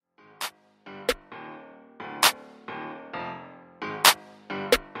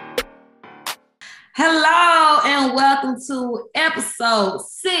Hello and welcome to episode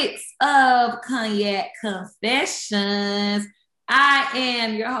 6 of Cognac Confessions. I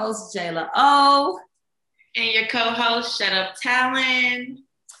am your host, Jayla O. And your co-host, Shut Up Talon.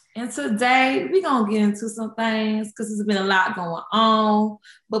 And today we're going to get into some things because there's been a lot going on.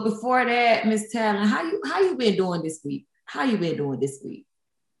 But before that, Miss Talon, how you been doing this week? How you been doing this week?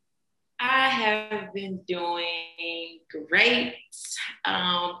 I have been doing great.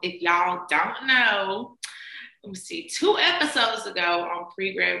 If y'all don't know, let me see, 2 episodes ago on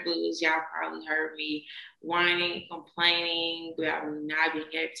Pre-Grad Blues, y'all probably heard me whining, complaining about me not being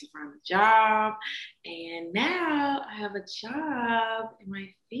able to find a job. And now I have a job in my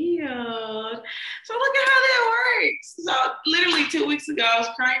field. So look at how that works. So literally 2 weeks ago, I was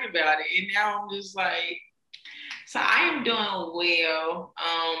crying about it. And now I'm just like, so I am doing well.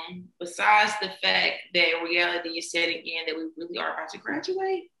 Besides the fact that reality is setting in that we really are about to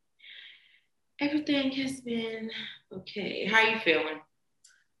graduate, everything has been okay. How you feeling?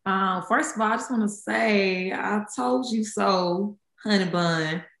 First of all, I just want to say I told you so, honey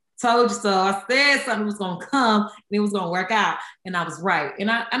bun. Told you so. I said something was gonna come and it was gonna work out, and I was right.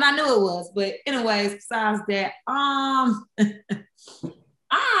 And I knew it was. But anyways, besides that,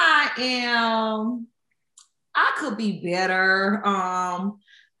 I could be better.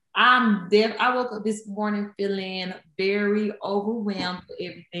 I woke up this morning feeling very overwhelmed with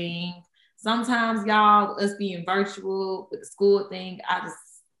everything. Sometimes y'all, us being virtual with the school thing, I just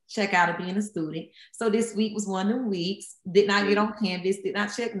check out of being a student. So this week was one of the weeks. Did not get on Canvas, did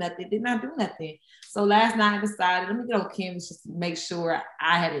not check nothing, did not do nothing. So last night I decided, let me get on Canvas just to make sure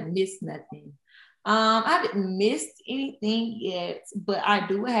I haven't missed nothing. I haven't missed anything yet, but I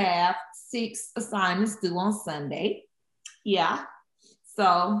do have 6 assignments due on Sunday. Yeah.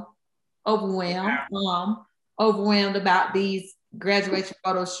 So overwhelmed. Overwhelmed about these graduation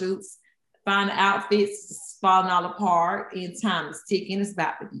photo shoots. Find outfits falling all apart, and time is ticking. It's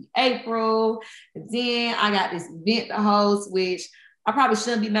about to be April. And then I got this event to host, which I probably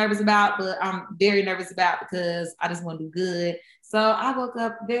shouldn't be nervous about, but I'm very nervous about because I just want to do good. So I woke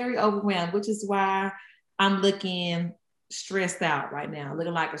up very overwhelmed, which is why I'm looking stressed out right now,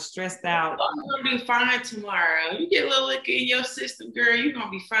 looking like a stressed out. You're gonna do fine tomorrow. You get a little liquor in your system, girl. You're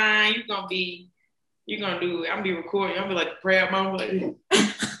gonna be fine. You're gonna do it. I'm gonna be recording. I'm gonna be like a proud mama.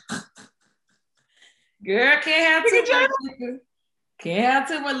 Girl, can't have too much liquor. Can't have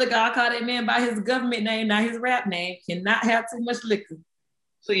too much liquor. I'll call that man by his government name, not his rap name. Cannot have too much liquor.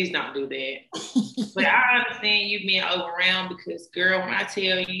 Please don't do that. But I understand you being overwhelmed because, girl, when I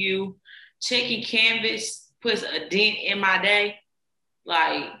tell you checking Canvas puts a dent in my day,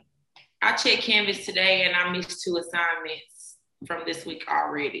 like I checked Canvas today and I missed 2 assignments from this week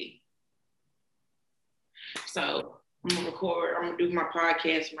already. So I'm gonna record, I'm gonna do my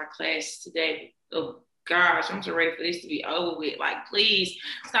podcast for my class today. Oh gosh, I'm so ready for this to be over with. Like, please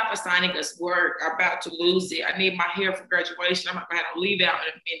stop assigning us work. I'm about to lose it. I need my hair for graduation. I'm gonna have to leave out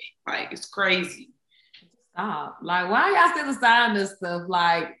in a minute. Like, it's crazy. Stop. Like, why y'all still assigning this stuff?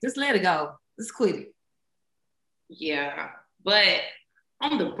 Like, just let it go. Just quit it. Yeah. But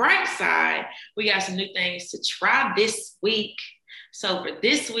on the bright side, we got some new things to try this week. So for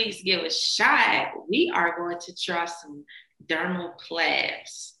this week's Give a Shot, we are going to try some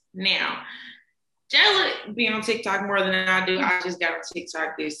dermoplast. Now, Jayla be on TikTok more than I do. I just got on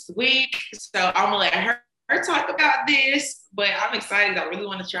TikTok this week. So I'm going to let her talk about this. But I'm excited. I really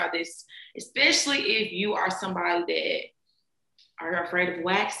want to try this, especially if you are somebody that are afraid of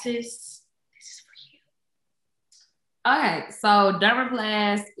waxes. Okay, so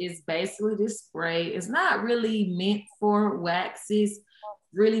dermoplast is basically this spray. It's not really meant for waxes.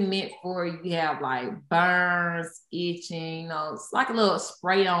 Really meant for you have like burns, itching. It's like a little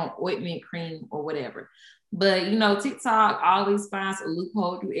spray on ointment cream or whatever. But TikTok always finds a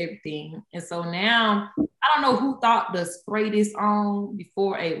loophole through everything. And so now I don't know who thought to spray this on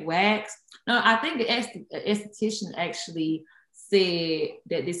before a wax. No, I think the esthetician actually said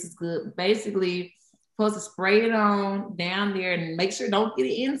that this is good. Basically, supposed to spray it on down there and make sure don't get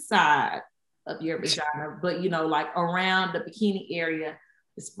it inside of your vagina, but like around the bikini area.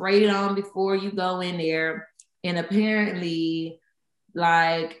 Spray it on before you go in there. And apparently,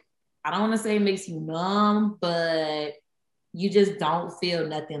 like, I don't want to say it makes you numb, but you just don't feel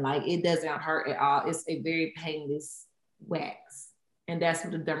nothing. Like, it doesn't hurt at all. It's a very painless wax. And that's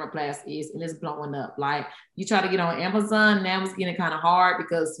what the dermoplast is, and it's blowing up. Like, you try to get on Amazon, now it's getting kind of hard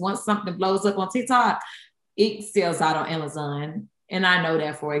because once something blows up on TikTok, it sells out on Amazon. And I know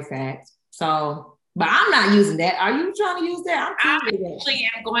that for a fact. So, but I'm not using that. Are you trying to use that? I actually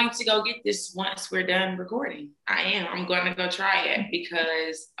am going to go get this once we're done recording. I am. I'm going to go try it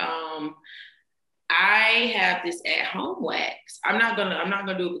because I have this at home wax. I'm not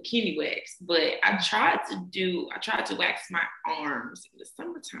gonna do a bikini wax, but I tried to wax my arms in the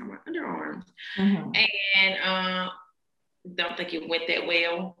summertime, my underarms, and don't think it went that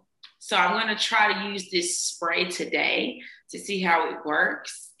well. So I'm gonna try to use this spray today to see how it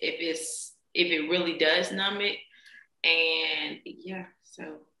works, if it really does numb it, and yeah.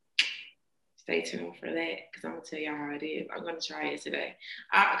 So stay tuned for that because I'm gonna tell y'all how it is. I'm gonna try it today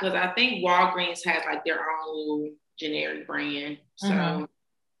because I think Walgreens has like their own little generic brand. So I'm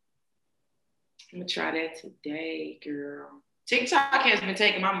gonna try that today, girl. TikTok has been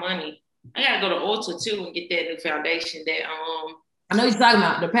taking my money. I gotta go to Ulta too and get that new foundation. That I know you're talking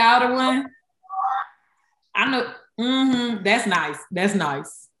about the powder one. I know. That's nice. That's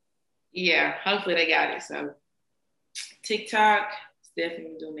nice. Yeah, hopefully they got it. So TikTok is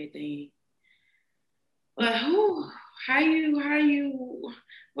definitely doing their thing. But how you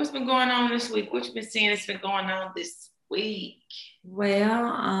what's been going on this week? What you been seeing that's been going on this week?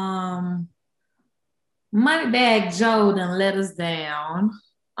 Well, Moneybag Joe done let us down.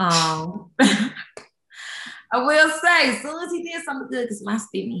 I will say, as soon as he did something good, because my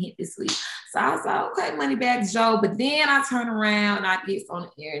Stevie hit this week. So I was like, okay, Moneybag Joe. But then I turn around and I get on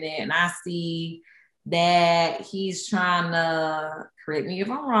the internet and I see that he's trying to, correct me if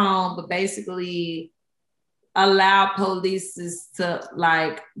I'm wrong, but basically allow police to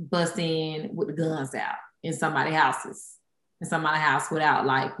like bust in with the guns out in somebody's house without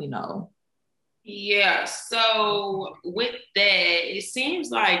like, Yeah, so with that, it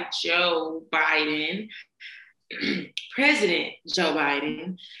seems like Joe Biden, President Joe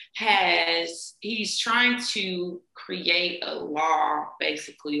Biden, he's trying to create a law,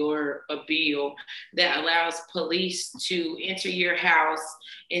 basically, or a bill that allows police to enter your house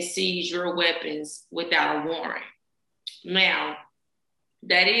and seize your weapons without a warrant. Now,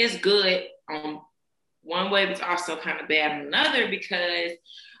 that is good on one way, but it's also kind of bad on another because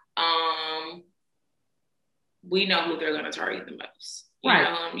we know who they're going to target the most. You know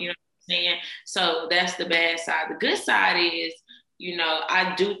what I'm saying? So that's the bad side. The good side is,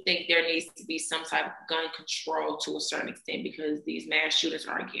 I do think there needs to be some type of gun control to a certain extent because these mass shootings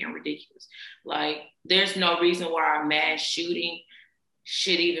are getting ridiculous. Like, there's no reason why a mass shooting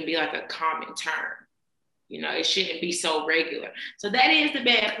should even be like a common term. It shouldn't be so regular. So that is the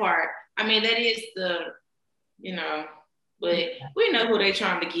bad part. I mean, that is but we know who they're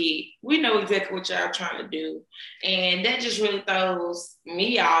trying to get. We know exactly what y'all trying to do. And that just really throws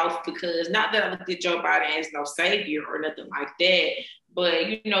me off because not that I look at Joe Biden as no savior or nothing like that, but,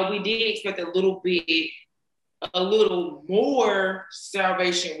 we did expect a little more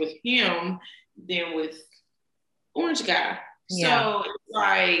salvation with him than with Orange Guy. Yeah. So it's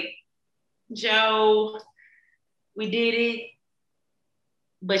like, Joe, we did it,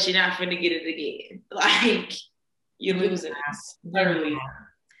 but you're not finna get it again. Like, you're losing us. Literally.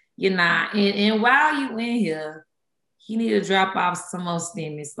 You're not. And while you in here, you need to drop off some more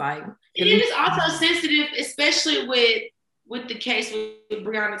stimulus. Like, it is also sensitive, especially with the case with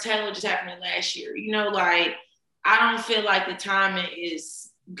Breonna Taylor just happening last year. Like, I don't feel like the timing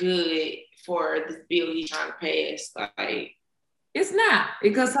is good for this bill he's trying to pass. Like, it's not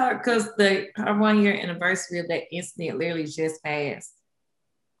because her 1 year anniversary of that incident literally just passed.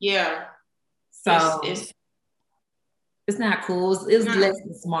 Yeah. So it's not cool. It's less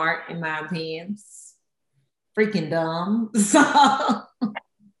than smart, in my opinion. It's freaking dumb. So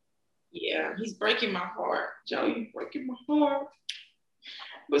yeah, he's breaking my heart. Joe, you're breaking my heart.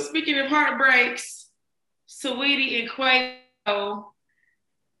 But speaking of heartbreaks, Saweetie and Quavo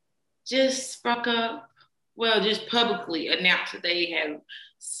just broke up. Well, just publicly announced that they have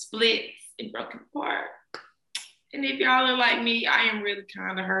split and broken apart. And if y'all are like me, I am really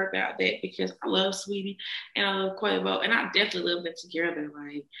kind of hurt about that because I love Saweetie and I love Quavo and I definitely love them together.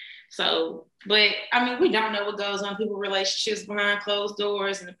 Like, so, but I mean, we don't know what goes on in people's relationships behind closed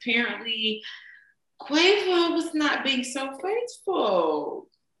doors. And apparently Quavo was not being so faithful.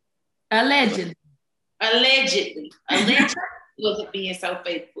 Allegedly. Wasn't being so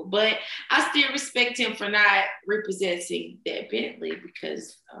faithful, but I still respect him for not representing that Bentley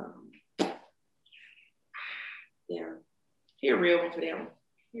because, yeah, he a real one for that one.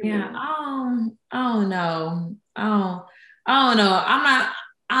 Yeah, I don't know. I don't know.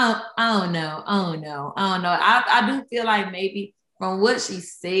 I don't know. I do feel like maybe from what she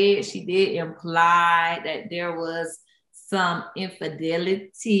said, she did imply that there was some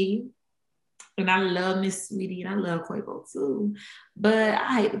infidelity. And I love Miss Saweetie and I love Quavo too. But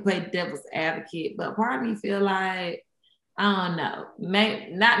I hate to play devil's advocate. But part of me feel like, I don't know.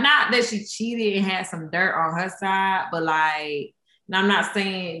 Maybe, not that she cheated and had some dirt on her side, but like, Now, I'm not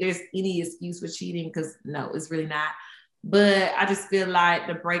saying there's any excuse for cheating because no, it's really not. But I just feel like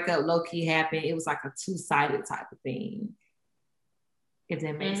the breakup low key happened. It was like a two-sided type of thing. If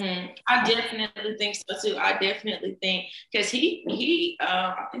that makes sense. I definitely think so too. I definitely think because he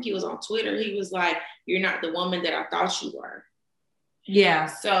I think he was on Twitter. He was like, "You're not the woman that I thought you were." Yeah.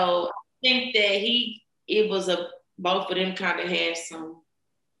 So I think that it was both of them kind of had some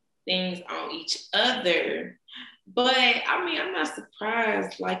things on each other. But I mean, I'm not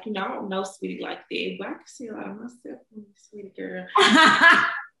surprised. Like, I don't know Sweetie like that, but I can see a lot of myself in Sweetie girl. I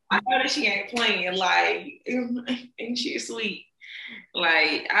know that she ain't playing. Like, ain't she sweet?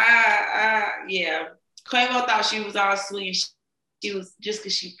 Like, yeah. Quavo thought she was all sweet. She was just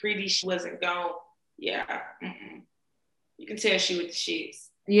because she pretty, she wasn't gone. Yeah. Mm-mm. You can tell she with the shits.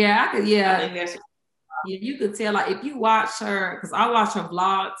 Yeah, I could. Yeah. I think that's yeah, you could tell, like, if you watch her, because I watch her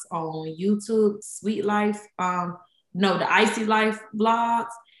vlogs on YouTube, Sweet Life, the Icy Life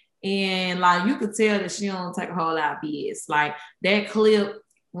vlogs, and like you could tell that she don't take a whole lot of BS. Like that clip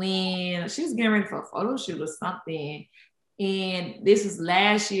when she was getting ready for a photo shoot or something, and this was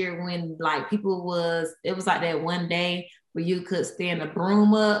last year when like it was like that one day where you could stand the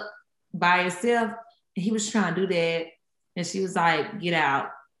broom up by yourself, and he was trying to do that, and she was like, "Get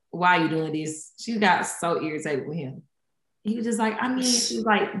out. Why are you doing this?" She got so irritated with him. He was just like, she was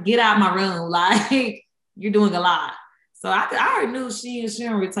like, "Get out of my room. Like, you're doing a lot." So I already knew she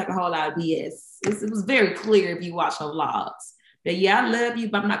don't really take a whole lot of BS. It was very clear if you watch her vlogs that, yeah, I love you,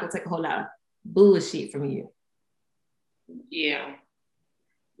 but I'm not going to take a whole lot of bullshit from you. Yeah.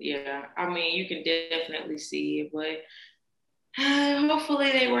 Yeah. I mean, you can definitely see it, but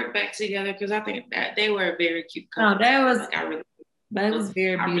hopefully they work back together because I think that they were a very cute couple. No, that was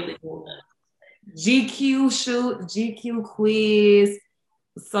very beautiful. GQ shoot, GQ quiz,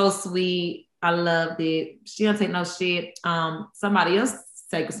 so sweet. I loved it. She don't take no shit. Somebody else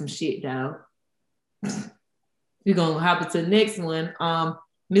taking some shit though. We're gonna hop into the next one.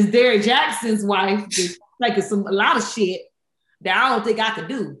 Miss Derrick Jackson's wife is taking a lot of shit that I don't think I could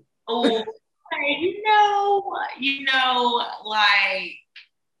do. Oh, like,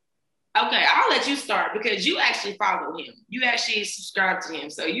 okay, I'll let you start because you actually follow him. You actually subscribe to him.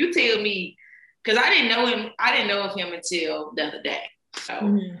 So you tell me, because I didn't know him. I didn't know of him until the other day.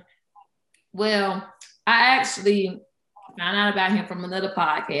 So, well, I actually found out about him from another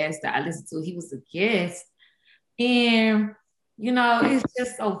podcast that I listened to. He was a guest, and it's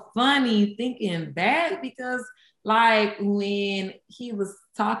just so funny thinking back because, like, when he was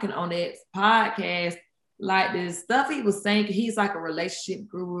talking on that podcast, like the stuff he was saying, he's like a relationship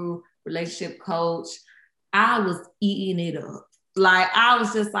guru, relationship coach. I was eating it up. Like, I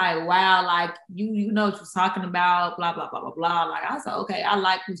was just like, wow, like, you know what you're talking about, blah, blah, blah, blah, blah. Like, I was like, okay, I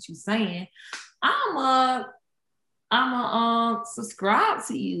like what you're saying. I'm a subscribe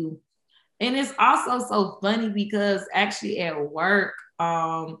to you. And it's also so funny because actually at work,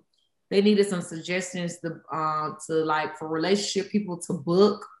 they needed some suggestions to like for relationship people to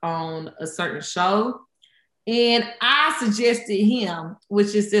book on a certain show. And I suggested him,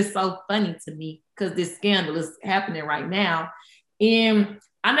 which is just so funny to me because this scandal is happening right now. And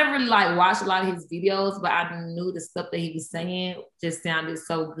I never really like watched a lot of his videos, but I knew the stuff that he was saying just sounded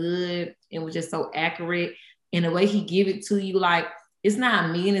so good and was just so accurate. And the way he give it to you, like, it's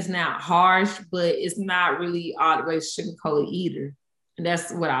not mean, it's not harsh, but it's not really all the way sugarcoated either. And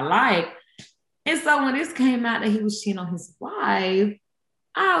that's what I like. And so when this came out that he was cheating on his wife,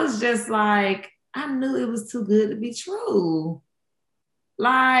 I was just like, I knew it was too good to be true.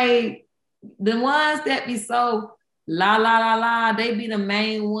 Like, the ones that be so la, la, la, la, they be the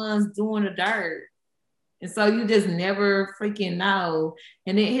main ones doing the dirt. And so you just never freaking know.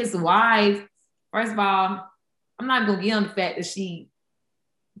 And then his wife, first of all, I'm not going to get on the fact that she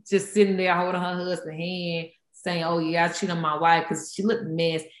just sitting there holding her husband's hand saying, oh, yeah, I cheated on my wife because she looked a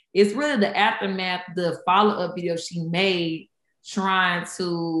mess. It's really the aftermath, the follow-up video she made trying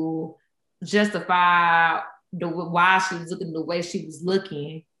to justify why she was looking the way she was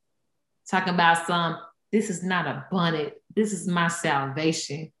looking, talking about this is not a bonnet, this is my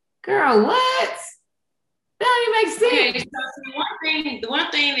salvation. Girl, what? That don't even make sense. Okay, so the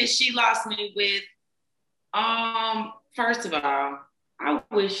one thing that she lost me with, first of all, I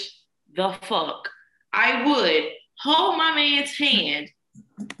wish the fuck I would hold my man's hand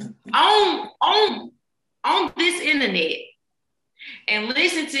on this internet and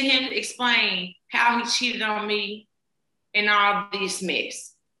listen to him explain how he cheated on me and all this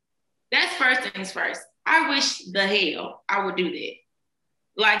mess. That's first things first. I wish the hell I would do that.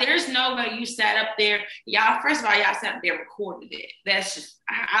 Like, there's no way you sat up there. Y'all, first of all, y'all sat up there and recorded it. That's just,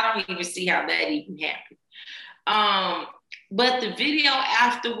 I don't even see how that even happened. But the video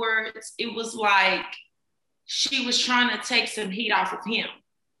afterwards, it was like she was trying to take some heat off of him.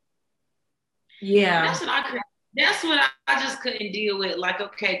 Yeah. That's what I just couldn't deal with. Like,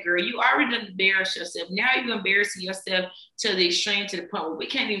 okay, girl, you already embarrassed yourself. Now you're embarrassing yourself to the extreme, to the point where we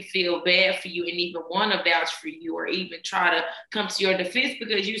can't even feel bad for you and even want to vouch for you or even try to come to your defense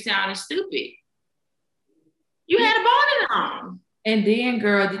because you sounded stupid. You had a bonnet on. And then,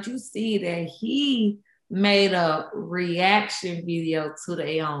 girl, did you see that he made a reaction video to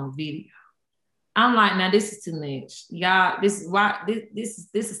their own video? I'm like, now this is too much. Y'all, this is why this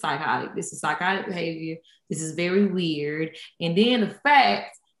is psychotic. This is psychotic behavior. This is very weird. And then the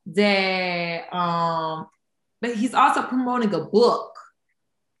fact that but he's also promoting a book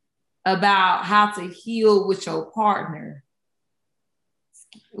about how to heal with your partner.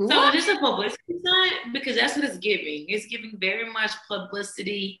 So it is a publicity stunt because that's what it's giving. It's giving very much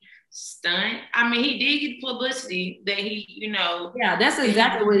publicity stunt. I mean, he did get publicity that he, Yeah, that's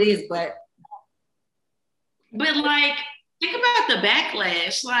exactly what it is, but like, think about the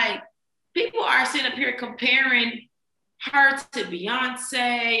backlash. Like, people are sitting up here comparing her to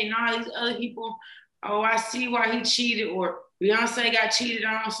Beyonce and all these other people. Oh, I see why he cheated, or Beyonce got cheated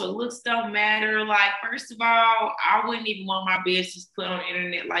on, so looks don't matter. Like, first of all, I wouldn't even want my business put on the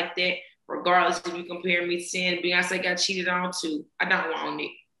internet like that, regardless if you compare me to saying Beyonce got cheated on too. I don't want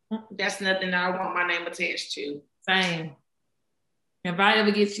it. That's nothing that I want my name attached to. Same. If I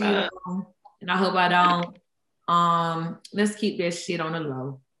ever get cheated on, and I hope I don't, let's keep that shit on the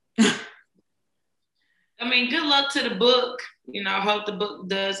low. I mean, good luck to the book. I hope the book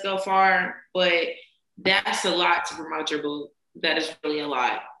does go far, but that's a lot to promote your book. That is really a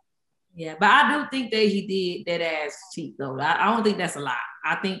lot. Yeah, but I do think that he did that ass cheat though. I don't think that's a lie.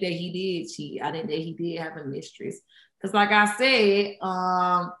 I think that he did cheat. I think that he did have a mistress. Because like I said,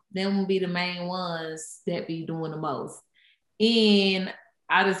 them will be the main ones that be doing the most. And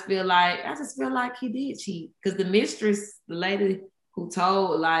I just feel like he did cheat. Because the mistress, the lady who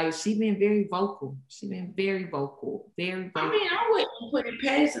told, like, she been very vocal. She been very vocal. Very vocal. I mean, I wouldn't put it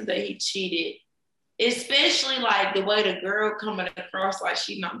past him that he cheated. Especially like the way the girl coming across, like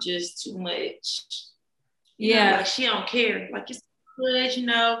she not just too much. Yeah. Like she don't care. Like it's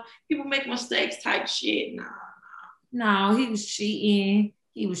good, people make mistakes type shit. No, he was cheating.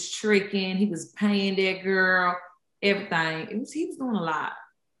 He was tricking. He was paying that girl everything. He was doing a lot.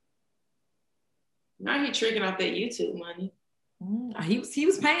 Now he tricking off that YouTube money. He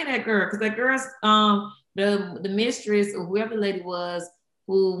was paying that girl because that girl's the mistress or whoever the lady was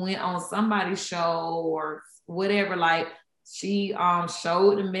who went on somebody's show or whatever, like she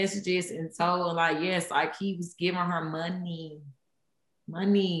showed the messages and told like, yes, like he was giving her money,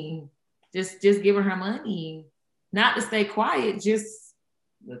 just giving her money, not to stay quiet, just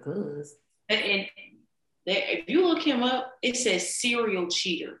because. And if you look him up, it says serial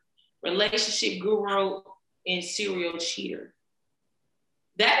cheater, relationship guru, and serial cheater.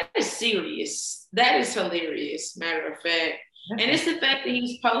 That is serious. That is hilarious, matter of fact. And it's the fact that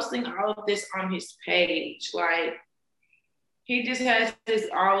he's posting all of this on his page. Like, he just has this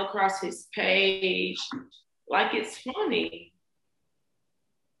all across his page. Like, it's funny.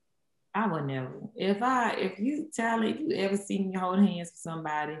 I would never. If you ever see me hold hands with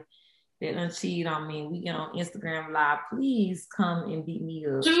somebody that done cheated on me, we get on Instagram Live, please come and beat me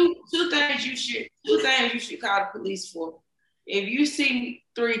up. Two things you should call the police for. If you see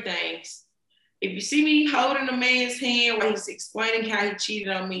three things. If you see me holding a man's hand while he's explaining how he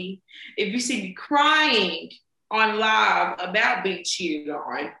cheated on me, if you see me crying on live about being cheated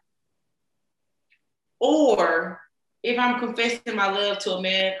on, or if I'm confessing my love to a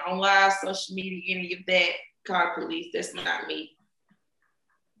man on live social media, any of that, call the police. That's not me.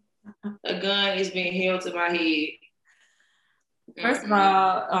 A gun is being held to my head. First of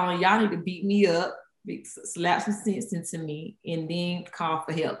all, y'all need to beat me up, slap some sense into me, and then call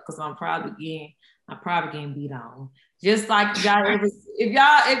for help because I'm probably getting beat on. Just like if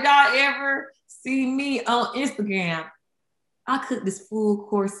y'all ever see me on Instagram, I cook this full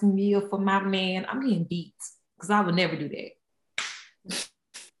course meal for my man, I'm getting beat because I would never do that.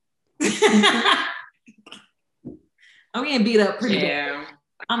 I'm getting beat up pretty bad.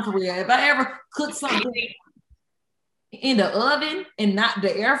 I'm for real. If I ever cook something in the oven and not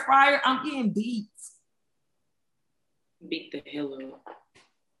the air fryer, I'm getting beat. Beat the hell up.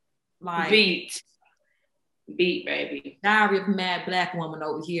 Like beat, baby. Diary of a Mad Black Woman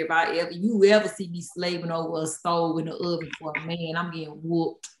over here. If you ever see me slaving over a stove in the oven for a man, I'm getting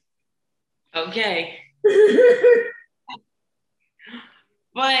whooped. Okay.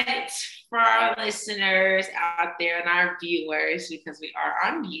 But for our listeners out there and our viewers, because we are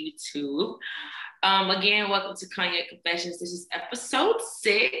on YouTube, again, welcome to Cognac Confessions. This is episode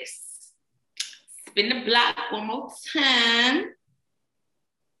 6. Spin the block one more time.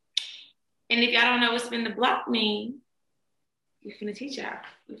 And if y'all don't know what spin the block means, we're finna teach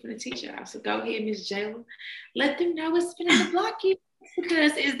y'all. So go ahead, Miss Jayla. Let them know what spinning the block is,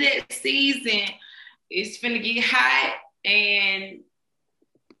 because it's that season. It's finna get hot, and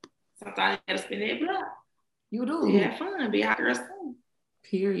sometimes you gotta spin that block. You do. Have fun. Be hot girl summer.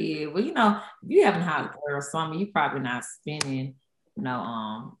 Period. Well, if you having hot girl summer, you probably not spinning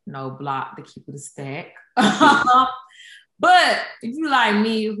no block to keep it a stack. But if you like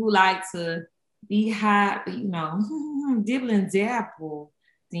me, who like to be hot, dibble and dabble,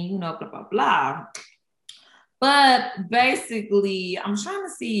 then blah blah blah. But basically, I'm trying to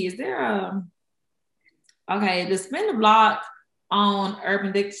see, is there the spin the block on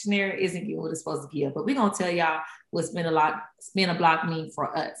Urban Dictionary isn't giving what it's supposed to give, but we're gonna tell y'all what spin a block mean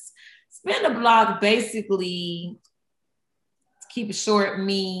for us. Spin a block basically, to keep it short,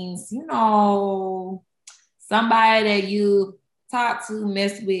 means somebody that you talked to,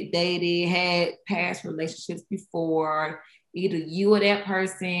 messed with, dated, had past relationships before. Either you or that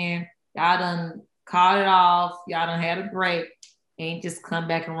person, y'all done called it off, y'all done had a break, and just come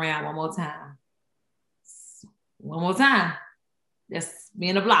back around one more time. One more time. That's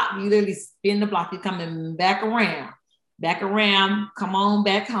spin the block. You literally spin the block. You're coming back around, come on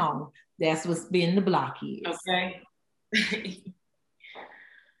back home. That's what spin the block is. Okay.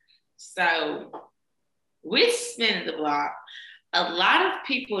 So, with spin the block, a lot of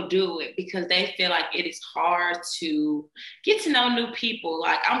people do it because they feel like it is hard to get to know new people.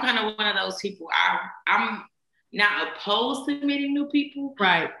 Like, I'm kind of one of those people. I'm not opposed to meeting new people,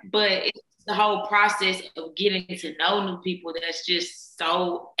 right? But it's the whole process of getting to know new people that's just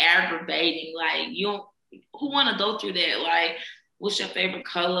so aggravating. Like, who want to go through that? Like, what's your favorite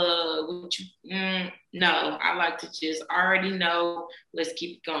color? No, I like to just already know. Let's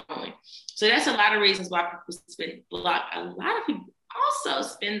keep going. So that's a lot of reasons why people spin the block. A lot of people also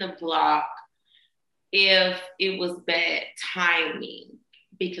spin the block if it was bad timing,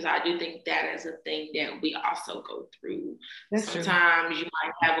 because I do think that is a thing that we also go through. That's Sometimes true. You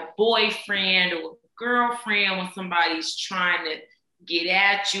might have a boyfriend or a girlfriend when somebody's trying to get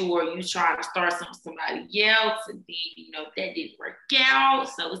at you, or you try to start something with somebody else, and then that didn't work out.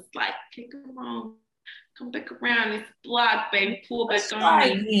 So it's like, okay, come on, come back around this block, baby, pull back Let's on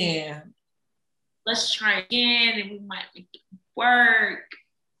try me. Again. Let's try again, and we might make it work.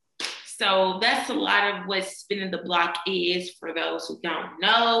 So that's a lot of what spinning the block is for those who don't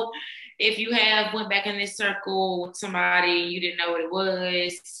know. If you have went back in this circle with somebody, you didn't know what it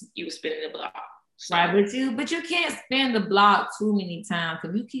was, you were spinning the block. So. Right, but you can't spin the block too many times.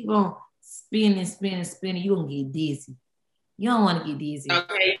 If you keep on spinning, you're gonna get dizzy. You don't want to get dizzy.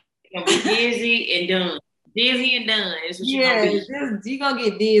 Okay, you're gonna be dizzy and done. Dizzy and done. That's what you're gonna be. You're gonna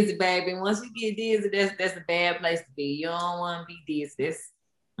get dizzy, baby. Once you get dizzy, that's a bad place to be. You don't want to be dizzy.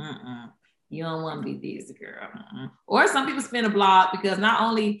 You don't want to be dizzy, girl. Or some people spin a block because not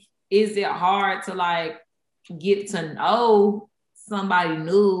only is it hard to like get to know somebody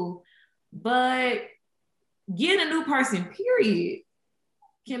new, but getting a new person, period,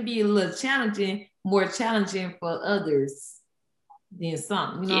 can be a little challenging, more challenging for others than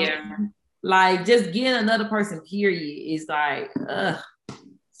some. Like just getting another person, period, is like,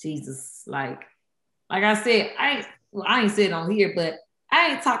 Jesus. Like I said, I ain't said on here, but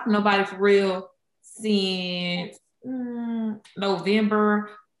I ain't talked to nobody for real since November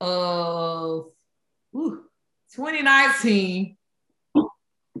of 2019.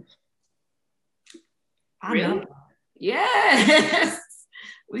 Really? I know. Yes.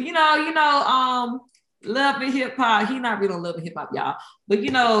 Well, Love and Hip Hop. He not really on Love and Hip Hop, y'all. But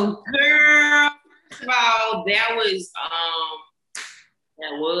girl, first of all, that was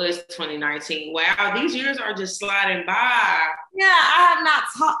 2019. Wow, these years are just sliding by. Yeah, I have not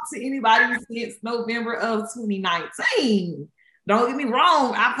talked to anybody since November of 2019. Don't get me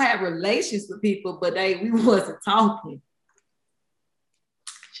wrong, I've had relations with people, but we wasn't talking.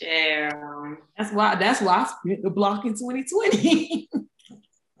 Yeah. That's why I spent the block in 2020.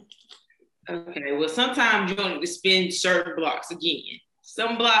 Okay, well, sometimes you don't need to spin certain blocks again.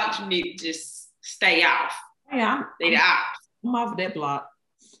 Some blocks you need to just stay off. Yeah, I'm off of that block.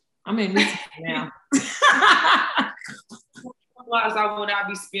 I'm in this now. Blocks I will not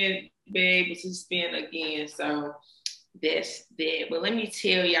be able to spin again. So that's that. But let me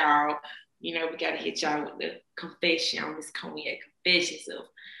tell y'all, we gotta hit y'all with the confession on this Cognac Confessions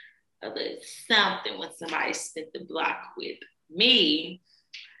of something when somebody spent the block with me.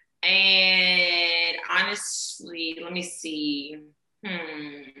 And honestly, let me see.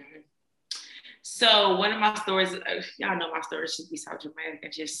 So one of my stories, y'all know my stories should be so dramatic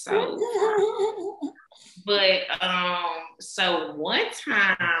and just so fun. But so one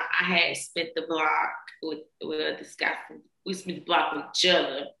time I had spent the block with this guy. We spent the block with each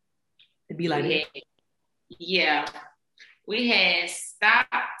other. It'd be like that. Yeah. We had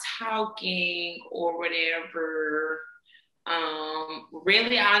stopped talking or whatever.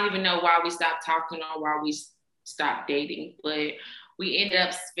 Really, I don't even know why we stopped talking or why we stopped dating, but we ended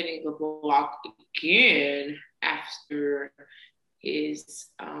up spinning the block again after his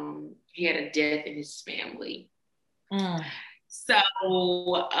he had a death in his family. So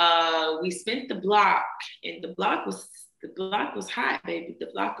we spent the block, and the block was hot, baby. The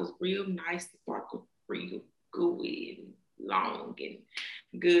block was real nice. The block was real good and long and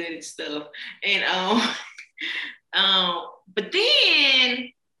good and stuff. And but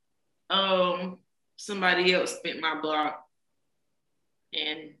then somebody else spent my block,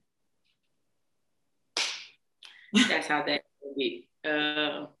 and that's how that ended.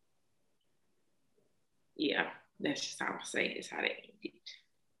 Yeah, that's just how I say it. It's how that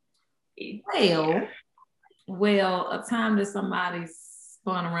ended. Well, a time that somebody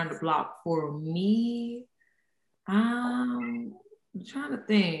spun around the block for me, I'm trying to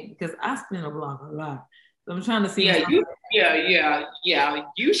think because I spin a block a lot. So I'm trying to see. Yeah.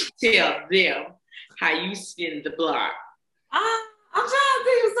 You should tell them how you spin the block. I'm trying to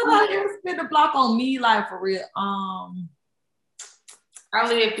think if somebody ever spin the block on me, like for real. I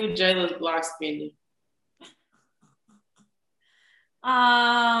live through Jayla's block spinning.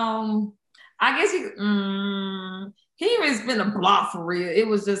 I guess he didn't spin a block for real. It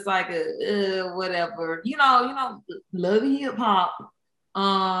was just like a whatever, you know, love hip hop,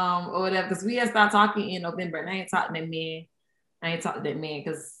 or whatever. Because we had started talking in November, and I ain't talked to that man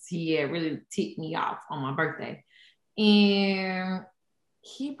because he had really ticked me off on my birthday, and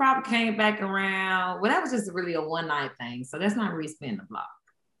he probably came back around. Well, that was just really a one night thing, so that's not really spinning the block.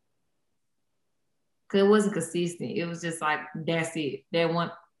 Cause it wasn't consistent. It was just like that's it.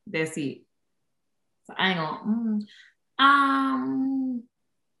 That's it. So I ain't gonna.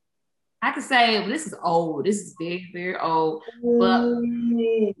 I could say well, this is old. This is very, very old. But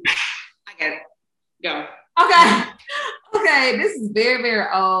I got it. Go. Okay. This is very, very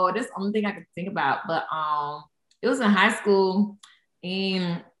old. This is the only thing I could think about. But it was in high school,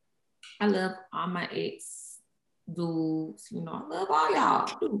 and I love all my ex dudes. You know, I love all y'all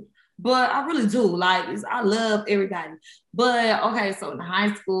too. But I really do. Like, I love everybody. But okay, so in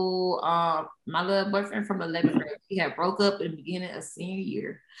high school, my little boyfriend from 11th grade, we had broke up in the beginning of senior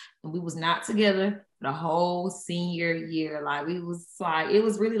year, and we was not together the whole senior year. Like, it was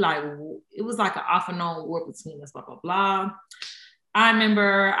really like it was like an off and on war between us. Blah blah blah. I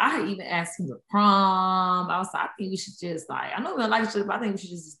remember I had even asked him to prom. I was like, I think we should just like, I know we don't like each other, but I think we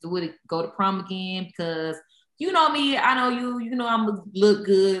should just do it, go to prom again because. You know me, I know you know I'm gonna look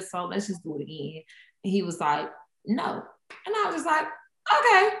good, so let's just do it again. And he was like, no. And I was just like,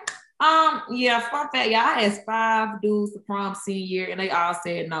 okay. Yeah, fuck that. Yeah, I asked 5 dudes to prom senior year and they all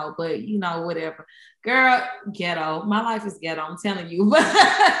said no, but you know, whatever. Girl, ghetto. My life is ghetto, I'm telling you. But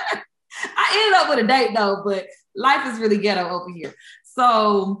I ended up with a date though, but life is really ghetto over here.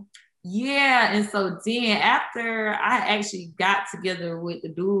 So yeah, and so then after I actually got together with the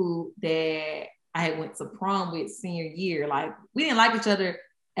dude that I had went to prom with senior year. Like we didn't like each other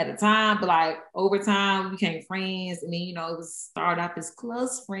at the time, but like over time we became friends. And then, you know, it was started off as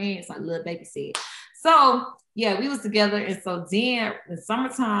close friends, like Lil Baby said. So yeah, we was together. And so then in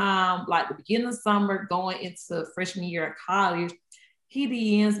summertime, like the beginning of summer, going into freshman year of college, he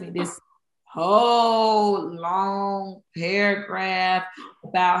DMs me this whole long paragraph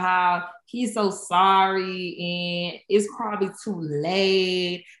about how he's so sorry and it's probably too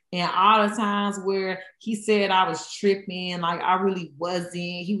late. And all the times where he said I was tripping, like I really wasn't.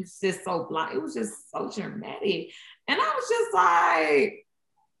 He was just so blind. It was just so dramatic. And I was just like,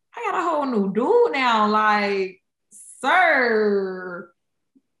 I got a whole new dude now. Like, sir,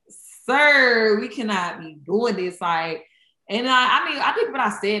 we cannot be doing this. Like, and I think what I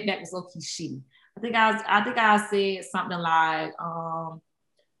said back was low-key shitty. I think I said something like,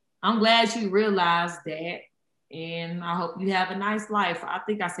 I'm glad you realized that. And I hope you have a nice life. I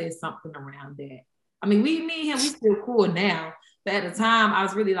think I said something around that. I mean, me and him, we still cool now. But at the time, I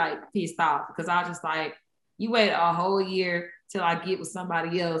was really like pissed off because I was just like, you wait a whole year till I get with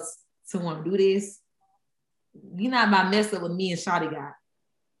somebody else to want to do this. You're not about to mess up with me and Shawty guy.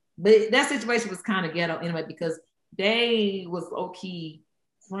 But that situation was kind of ghetto anyway because they was low-key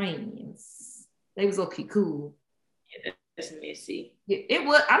friends. They was low-key cool. That's messy. It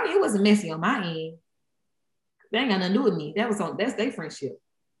was. I mean, it wasn't messy on my end. They ain't got nothing to do with me. That's their friendship.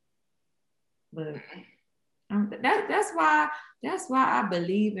 But that's why I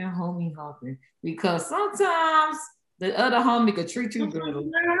believe in homie hopping, because sometimes the other homie could treat you good.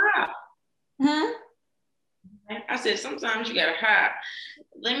 I said sometimes you gotta hide.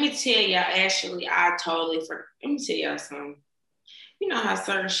 Let me tell y'all. Actually, I totally forgot. Let me tell y'all something. You know how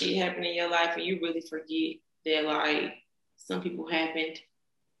certain shit happen in your life and you really forget that like some people happened.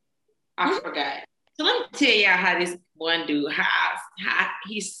 I forgot. So let me tell y'all how this one dude, how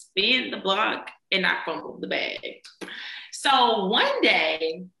he spin the block and I fumbled the bag. So one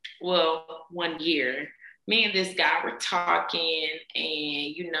day, well, one year, me and this guy were talking, and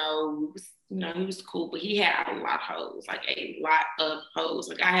he was cool, but he had a lot of hoes, like a lot of hoes.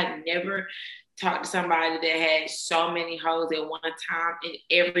 Like I had never talked to somebody that had so many hoes at one time, and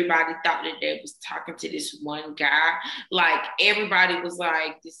everybody thought that they was talking to this one guy. Like everybody was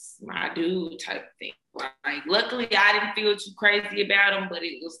like, "This is my dude," type of thing. Like, luckily, I didn't feel too crazy about him, but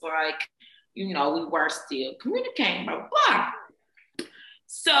it was like, we were still communicating, blah, blah.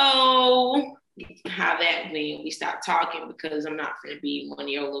 So how that went, we stopped talking because I'm not going to be one of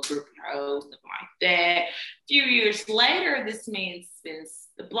your little group of hoes, nothing like that. A few years later, this man spins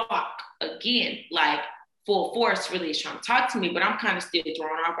the block again, like full force, really is trying to talk to me, but I'm kind of still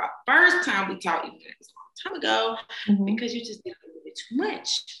thrown off. Our first time we talked, even it was a long time ago, because you just did a little bit too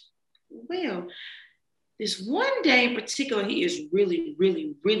much. Well, this one day in particular, he is really,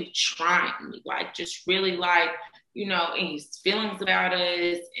 really, really trying me, like just really like, and his feelings about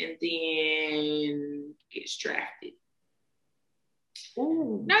us, and then gets drafted.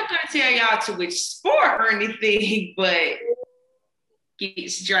 Ooh. Not gonna tell y'all to which sport or anything, but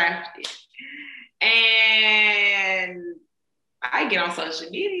gets drafted. And I get on social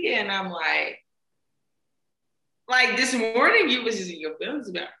media and I'm like this morning you was just in your feelings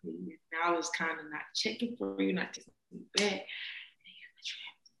about me. And I was kind of not checking for you, not taking you back.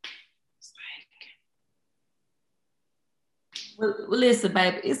 Well, listen,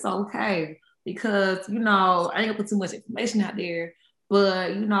 baby, it's okay, because I ain't gonna put too much information out there.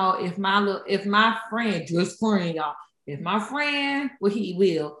 But if my friend, just friend, y'all, if my friend, well, he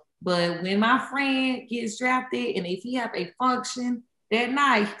will. But when my friend gets drafted, and if he have a function that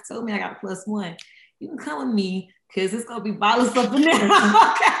night, he told me I got a +1. You can come with me, because it's gonna be bottles up in there.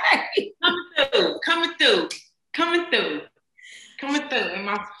 Okay. Coming through in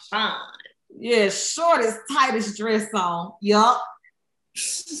my fun. Yeah, shortest, tightest dress on. Yup.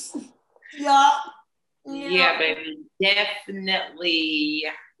 Yup. Yeah, baby. Definitely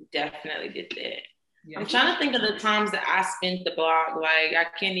did that. Yeah. I'm trying to think of the times that I spent the block. Like, I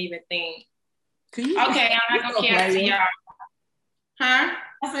can't even think. Okay, I'm not going to care to y'all. Huh?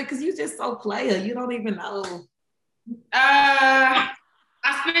 I said, because you just so player. You don't even know. I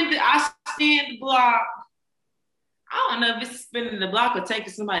spent the block. I don't know if it's spinning the block or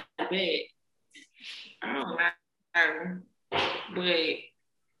taking somebody to bed. I don't know. But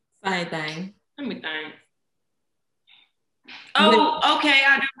same thing. Let me think. Oh, okay.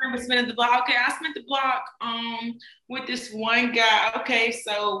 I do remember spinning the block. Okay, I spent the block with this one guy. Okay,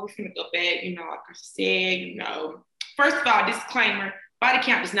 so we're gonna go back, like I said, First of all, disclaimer, body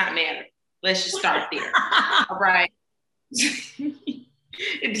count does not matter. Let's just start there. All right.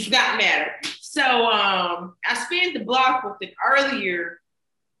 It does not matter. So I spent the block with an earlier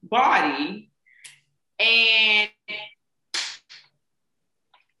body, and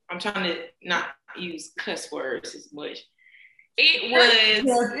I'm trying to not use cuss words as much. It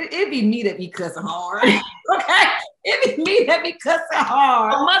was. It'd be me that be cussing hard. Okay? It'd be me that be cussing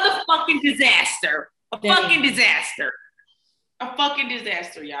hard. A motherfucking disaster. A fucking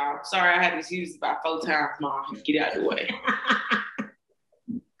disaster, y'all. Sorry, I had to use it about 4 times, Mom. Get out of the way.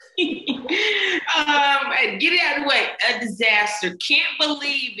 Get it out of the way. A disaster. Can't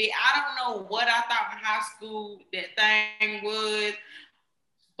believe it. I don't know what I thought in high school that thing was,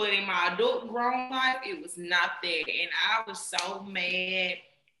 but in my adult grown life, it was not there. And I was so mad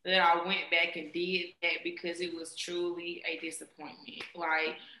that I went back and did that, because it was truly a disappointment.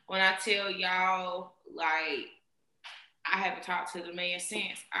 Like, when I tell y'all, like, I haven't talked to the man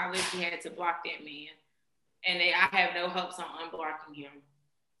since. I literally had to block that man. And I have no hopes on unblocking him.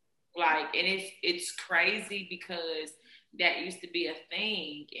 Like, and it's crazy, because that used to be a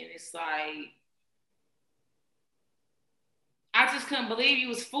thing. And it's like, I just couldn't believe you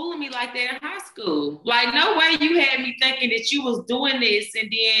was fooling me like that in high school. Like, no way you had me thinking that you was doing this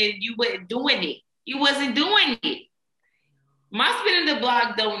and then you weren't doing it. You wasn't doing it. My spinning the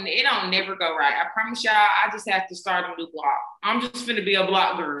block don't never go right. I promise y'all, I just have to start a new block. I'm just finna be a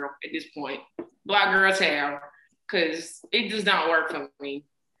block girl at this point. Block girl town. because it does not work for me.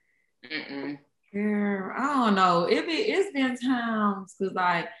 Girl, I don't know. It's been times because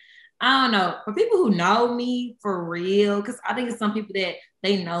like I don't know, for people who know me for real, because I think it's some people that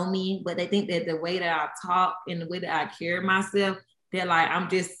they know me, but they think that the way that I talk and the way that I carry myself, that like I'm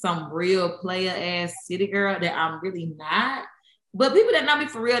just some real player ass city girl that I'm really not. But people that know me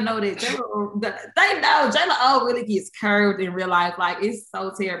for real know that they know Jayla O really gets curved in real life. Like it's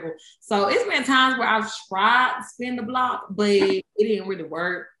so terrible. So it's been times where I've tried to spin the block, but it didn't really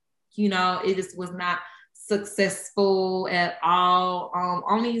work. You know, it just was not successful at all.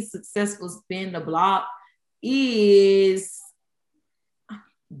 Only successful spin the block is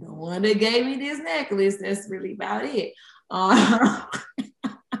the one that gave me this necklace. That's really about it.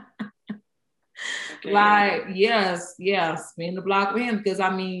 Okay. Like, yes, spin the block with him because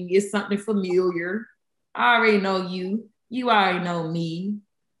I mean, it's something familiar. I already know you. You already know me.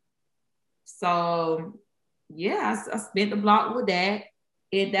 So, yeah, I spent the block with that.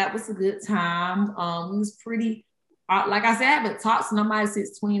 And that was a good time. It was pretty, like I said, I haven't talked to nobody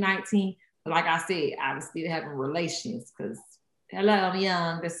since 2019. But like I said, I was still having relations because, hello, I'm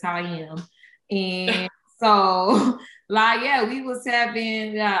young. That's how I am. And so, like, yeah, we was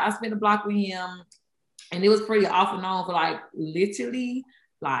having, I spent the block with him. And it was pretty off and on for like literally,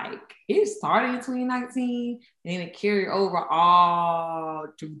 like it started in 2019 and then it carried over all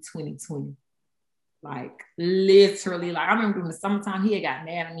through 2020. Like literally, like I remember in the summertime, he had got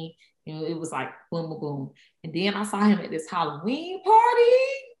mad at me and it was like boom, boom, boom. And then I saw him at this Halloween party.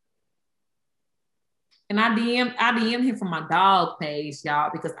 And I DM'd him from my dog page, y'all,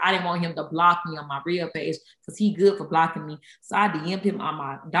 because I didn't want him to block me on my real page because he good for blocking me. So I DM'd him on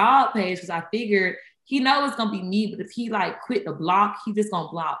my dog page because I figured he knows it's gonna be me, but if he like quit the block, he just gonna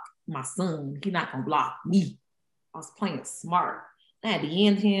block my son. He not gonna block me. I was playing smart. I had to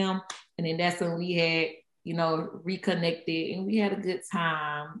end him, and then that's when we had, you know, reconnected, and we had a good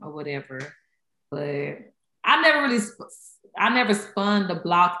time or whatever. But I never spun the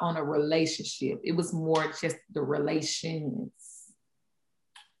block on a relationship. It was more just the relations.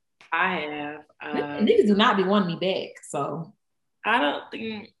 I have. Niggas do not be wanting me back, so I don't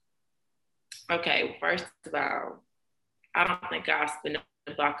think. Okay, first of all, I don't think I'll spend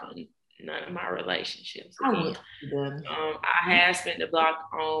the block on none of my relationships. I have spent the block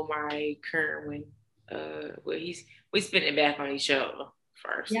on my current one. Where we spent it back on each other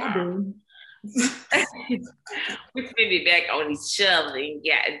first. Yeah, I do. We spent it back on each other and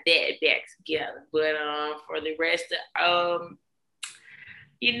got that back together. But for the rest of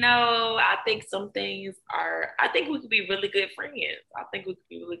you know, I think some things I think we could be really good friends.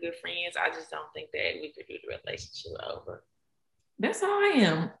 I just don't think that we could do the relationship over. That's how I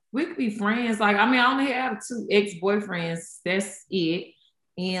am. We could be friends. Like, I mean, I only have 2 ex-boyfriends. That's it.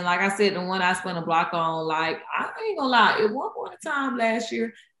 And like I said, the one I spent a block on, like, I ain't gonna lie, at one point in time last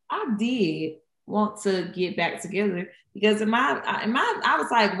year, I did want to get back together because I was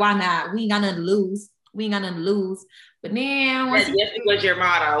like, why not? We ain't got nothing to lose. But then that definitely was your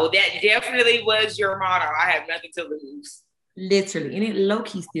motto. That definitely was your motto. I have nothing to lose. Literally. And it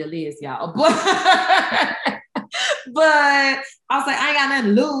low-key still is, y'all. But I was like, I ain't got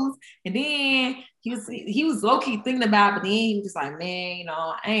nothing to lose. And then he was low-key thinking about it, but then he was just like, man, you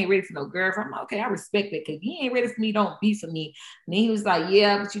know, I ain't ready for no girlfriend. I'm like, okay, I respect that because you ain't ready for me, don't be for me. And then he was like,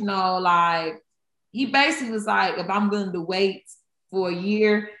 yeah, but you know, like, he basically was like, if I'm willing to wait for a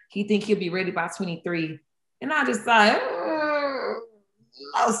year, he think he'll be ready by 23. And I just like,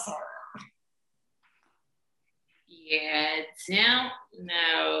 no, sir. Yeah, don't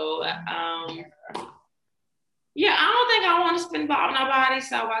know. Yeah, I don't think I want to spend block on nobody,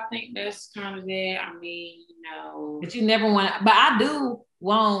 so I think that's kind of it. I mean, you know. But you never want to, but I do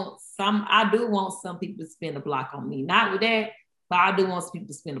want some people to spend a block on me. Not with that, but I do want some people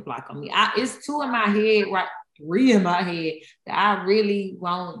to spend a block on me. It's 2 in my head, right? 3 in my head that I really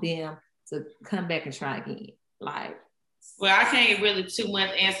want them to come back and try again. Like, well, I can't really too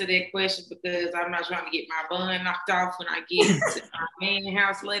much answer that question because I'm not trying to get my bun knocked off when I get to my main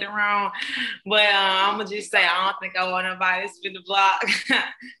house later on. But I'm gonna just say I don't think I want nobody to spin the block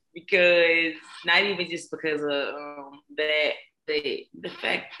because not even just because of that, the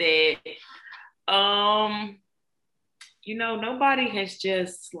fact that you know, nobody has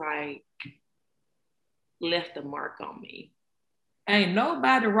just like left a mark on me. Ain't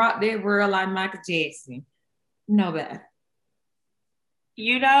nobody rocked that world like Michael Jackson. Nobody.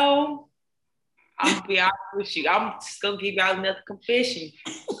 You know, I'll be honest with you. I'm just gonna give y'all another confession.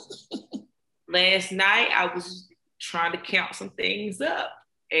 Last night I was trying to count some things up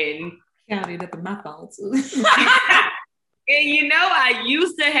and counted up in my phone too. And you know, I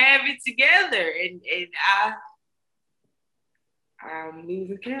used to have it together and I'm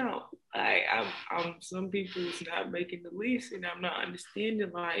losing count. Like I'm some people's not making the list, and I'm not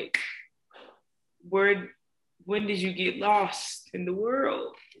understanding like when did you get lost in the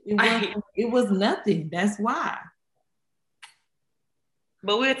world? It was nothing. That's why.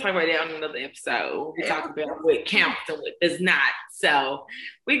 But we'll talk about that on another episode. We talk about what counts and what does not. So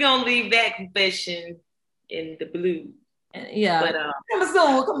we're gonna leave that confession in the blue. Yeah. But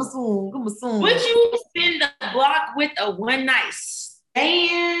come soon. Would you spend the block with a one night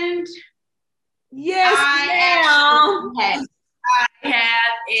stand? Yes, I have,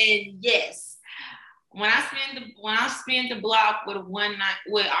 and yes. When I spend the block with a one night,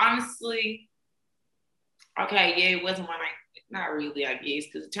 well, honestly, okay, yeah, it wasn't one night. Not really, I guess,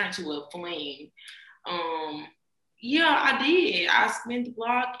 because it turned to a fling. Yeah, I did. I spent the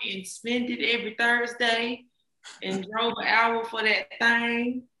block and spent it every Thursday and drove an hour for that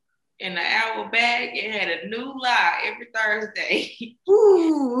thing and an hour back and had a new lie every Thursday.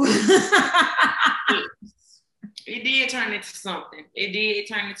 Ooh. It did turn into something. It did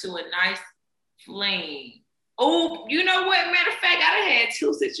turn into a nice fling. Oh, you know what? Matter of fact, I had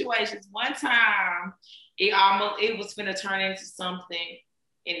two situations. One time, it was gonna turn into something,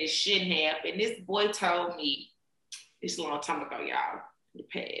 and it shouldn't have. And this boy told me, this a long time ago, y'all, in the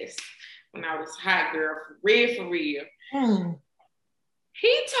past, when I was a hot girl, for real.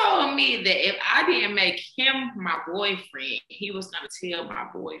 He told me that if I didn't make him my boyfriend, he was gonna tell my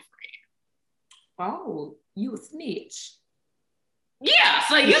boyfriend. Oh, you a snitch. Yeah,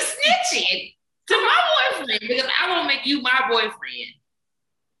 so you snitching to my boyfriend because I won't make you my boyfriend.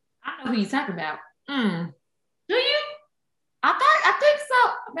 I know who you're talking about. Do you? I think so.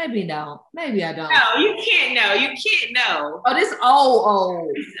 Maybe no. Maybe I don't. No, you can't know. You can't know. Oh, this old.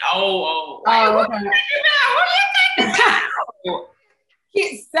 This is old. Oh, okay. Who you think about?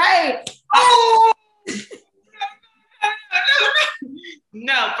 Can't say. Oh.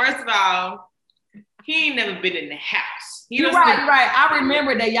 No, first of all, he ain't never been in the house. You're right. I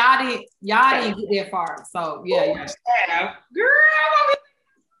remember that y'all didn't get that far. So yeah. Girl.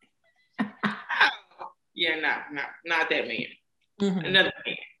 Yeah, no, not that man. Mm-hmm. Another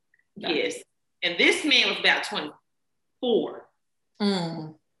man. No. Yes. And this man was about 24.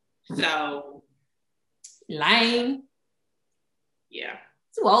 So lame. Yeah.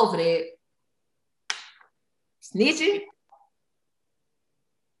 Too old for that. Snitching.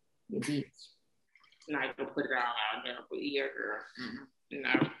 You bitch. Not gonna put it all out there, but yeah, girl.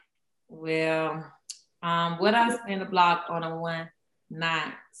 No. Well, what I spend a block on a one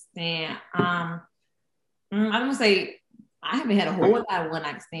night stand. I'm gonna say I haven't had a whole lot of one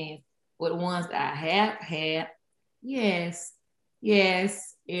night stands, but the ones that I have had, yes,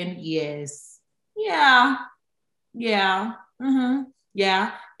 and yes, yeah, yeah.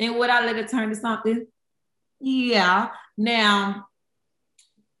 And would I let it turn to something? Yeah. Now,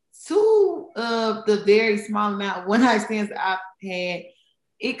 two of the very small amount of one night stands that I've had,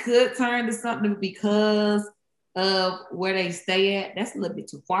 it could turn to something because of where they stay at. That's a little bit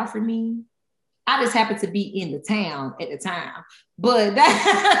too far for me. I just happened to be in the town at the time, but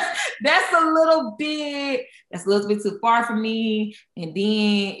that's a little bit too far for me. And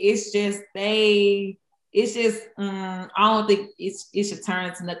then it's just I don't think it should turn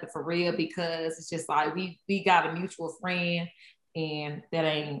into nothing for real because it's just like we got a mutual friend and that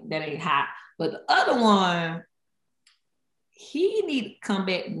ain't hot. But the other one, he need to come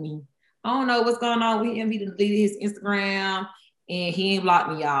back to me. I don't know what's going on with him. He deleted his Instagram. And he ain't blocked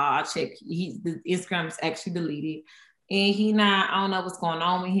me, y'all. I checked. The Instagram is actually deleted. And I don't know what's going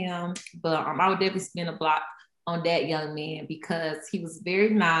on with him, but I would definitely spend a block on that young man because he was very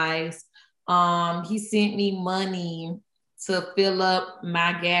nice. He sent me money to fill up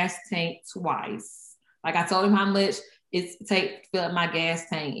my gas tank twice. Like I told him how much it takes to fill up my gas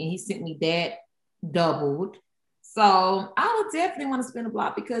tank, and he sent me that doubled. So I would definitely want to spend a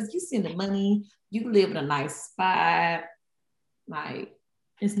block because you send the money, you live in a nice spot. Like,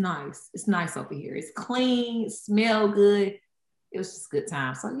 it's nice. It's nice over here. It's clean, it smells good. It was just a good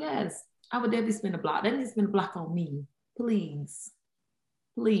time. So yes, I would definitely spend a block. Let me spend a block on me. Please.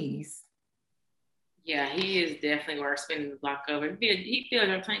 Yeah, he is definitely worth spending the block over. He filled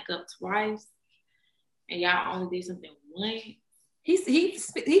your tank up twice and y'all only did something once. He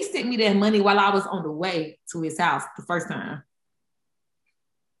sent me that money while I was on the way to his house the first time.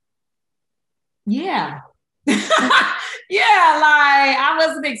 Yeah. Yeah, like I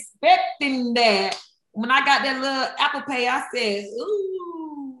wasn't expecting that. When I got that little Apple Pay, I said,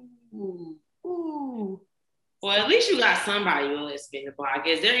 ooh. Well, at least you got somebody who let spin the block.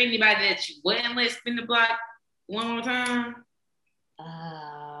 Is there anybody that you wouldn't let spin the block one more time?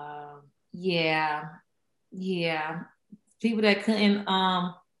 Yeah. People that couldn't,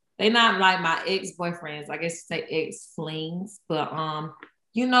 they not like my ex-boyfriends, I guess you say ex-flings, but boop,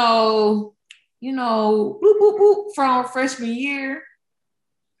 boop, boop, from freshman year.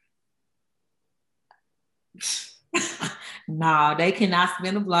 No, they cannot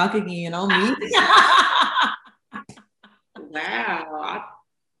spin the block again on me. Wow.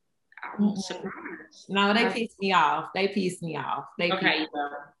 I'm surprised. No, they pissed me off. Okay,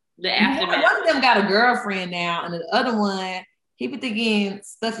 the aftermath. One of them got a girlfriend now, and the other one, he be thinking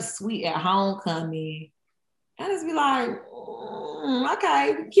stuff is sweet at homecoming. I just be like,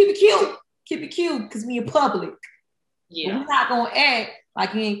 okay, keep it cute, because we in public. Yeah, we're not gonna act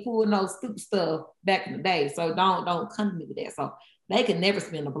like you ain't pulled no stupid stuff back in the day. So don't come to me with that. So they can never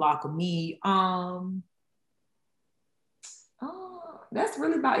spin the block of me. That's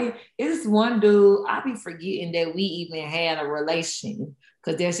really about it. It's one dude, I be forgetting that we even had a relation,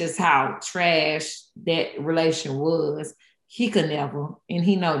 because that's just how trash that relation was. He could never, and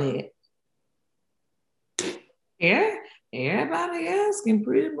he know that. Yeah, everybody else can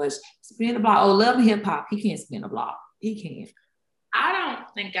pretty much spin the block. Oh, Love and Hip Hop, he can't spin the block. He can't. I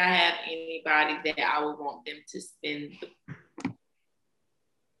don't think I have anybody that I would want them to spin the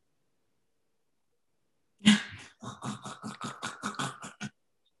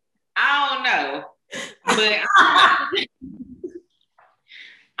I don't know, but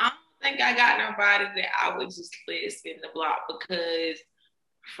I don't think I got nobody that I would just let spin the block, because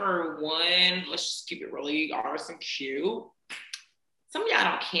for one, let's just keep it really honest and cute. Some of y'all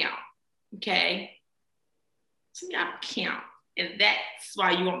don't count, okay? Some of y'all don't count. And that's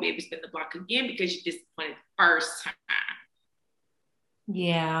why you won't be able to spin the block again, because you're disappointed the first time.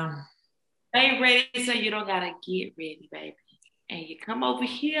 Yeah. They ain't ready, so you don't gotta get ready, baby. And you come over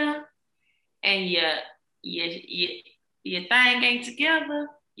here and your thing ain't together,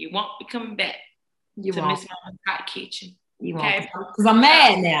 you won't be coming back you to won't. Miss Mama's Hot Kitchen. You won't. Because I'm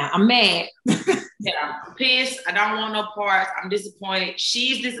mad now. I'm mad. Yeah, I'm pissed. I don't want no parts. I'm disappointed.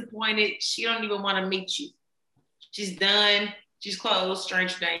 She's disappointed. She don't even want to meet you. She's done. She's closed.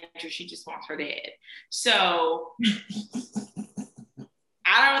 Stranger danger. She just wants her dad. So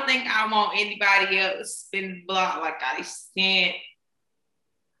I don't think I want anybody else spin the block like I sent.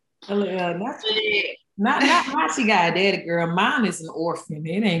 Not she got a daddy, girl. Mine is an orphan.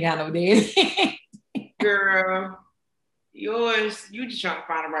 It ain't got no daddy. Girl, yours, you just trying to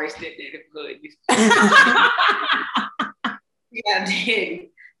find the right stepdaddy for good. You got a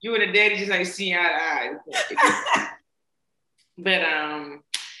daddy. You and the daddy just ain't seeing eye to eye. But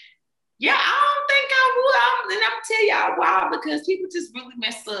yeah, I don't think I would. And I'm gonna tell y'all why, because people just really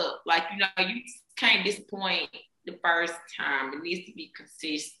mess up. Like, you can't disappoint the first time. It needs to be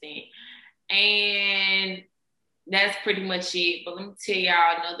consistent. And that's pretty much it. But let me tell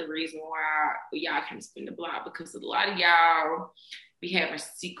y'all another reason why y'all can spin the block, because a lot of y'all be having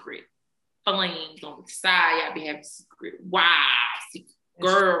secret flings on the side. Y'all be having secret wives, secret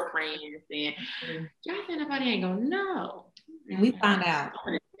girlfriends, and y'all think nobody ain't gonna know. And we find out.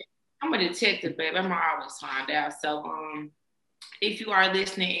 I'm a detective, baby. I'm always find out. So if you are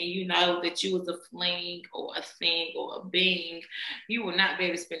listening and you know that you was a fling or a thing or a being, you will not be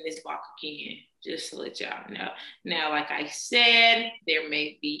able to spin this block again. Just to let y'all know. Now, like I said, there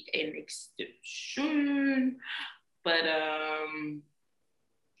may be an exception, but I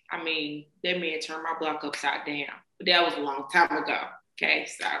mean, that man turned my block upside down. But that was a long time ago. Okay,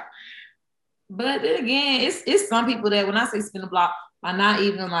 so. But again, it's some people that when I say spin the block, are not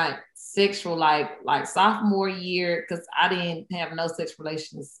even like sexual, like sophomore year, because I didn't have no sexual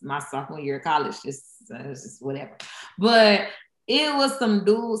relations my sophomore year of college, just whatever. But it was some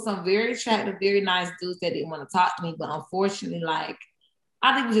dudes, some very attractive, very nice dudes that didn't want to talk to me. But unfortunately, like,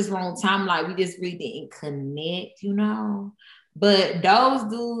 I think it was just wrong time. Like, we just really didn't connect, But those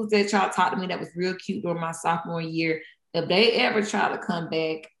dudes that tried to talk to me that was real cute during my sophomore year, if they ever try to come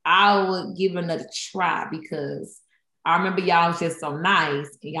back, I would give another try, because I remember y'all was just so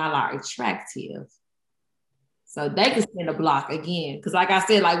nice and y'all are attractive. So they could spin the block again. Because like I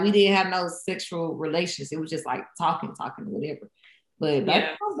said, like, we didn't have no sexual relations. It was just like talking, whatever. But they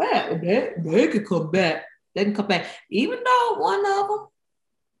could come back. They could come back. They can come back. Even though one of them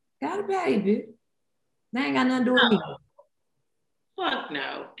got a baby. They ain't got nothing to do with me. Fuck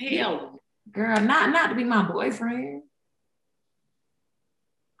no. Hell. Girl, not to be my boyfriend.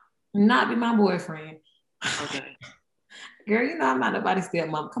 Not be my boyfriend. Okay. Girl, I'm not nobody's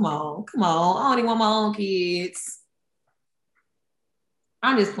stepmom. Come on. I only want my own kids.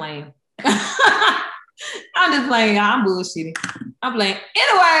 I'm just playing. I'm just playing, y'all. I'm bullshitting. I'm playing.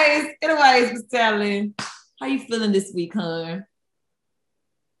 Anyways, Miss Talon, how you feeling this week, hon?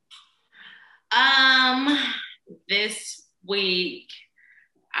 This week,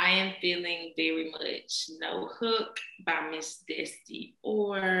 I am feeling very much No Hook by Miss Desti,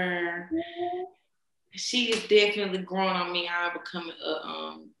 or she is definitely growing on me. I'm becoming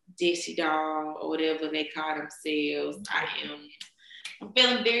a Desi doll or whatever they call themselves. I'm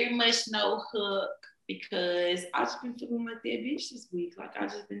feeling very much No Hook because I've just been feeling like that bitch this week. Like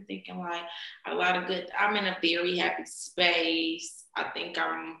I've just been thinking like a lot of good. I'm in a very happy space. I think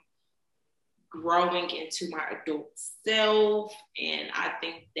I'm growing into my adult self, and I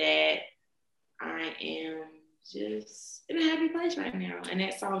think that I am just in a happy place right now. And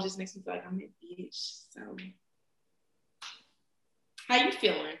that song just makes me feel like I'm a bitch. So, how you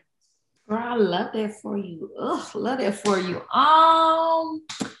feeling? Girl, I love that for you. Ugh, love that for you. How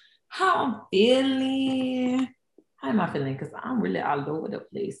I'm feeling. How am I feeling? Because I'm really all over the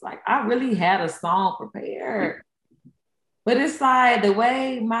place. Like I really had a song prepared. But it's like the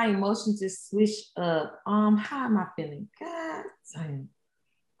way my emotions just switch up. How am I feeling? God damn.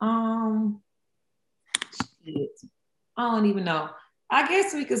 Shit. I don't even know. I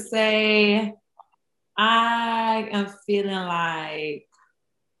guess we could say I am feeling like,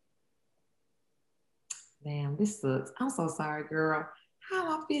 damn, this sucks. I'm so sorry, girl. How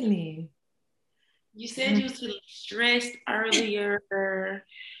am I feeling? You said you was feeling stressed earlier,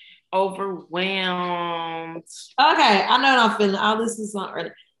 overwhelmed. Okay, I know what I'm feeling. I'll listen to something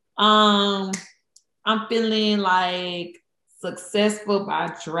earlier. I'm feeling like Successful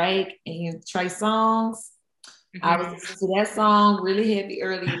by Drake and Trey Songz. Mm-hmm. I was listening to that song really heavy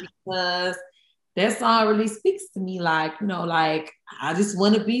earlier because that song really speaks to me. Like, you know, like I just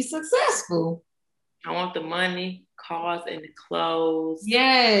want to be successful. I want the money, cars, and the clothes.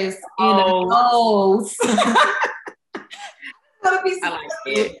 Yes, and the clothes. I like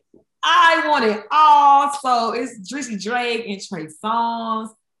it. I want it all. So it's Drizzy Drake and Trey Songz.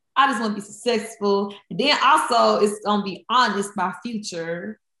 I just want to be successful. And then also it's gonna be Honest by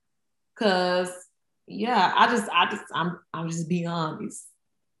Future. Cause yeah, I'm just being honest.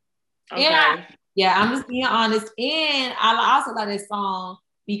 Okay. I'm just being honest. And I also like that song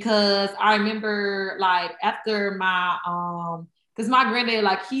because I remember like after my because my granddad,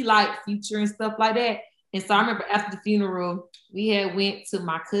 like he liked Future and stuff like that. And so I remember after the funeral, we had went to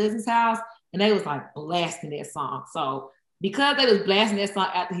my cousin's house and they was like blasting that song. So because they was blasting that song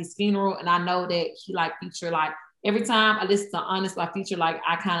after his funeral, and I know that he liked Future, like every time I listen to Honest by Future, like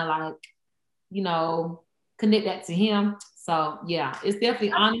I kind of like, you know, connect that to him. So yeah, it's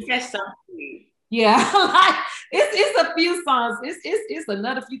definitely Honest. That's so sweet. Yeah, like it's a few songs. It's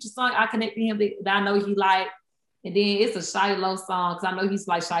another Future song I connect to him that I know he like, and then it's a Shiloh song because I know he's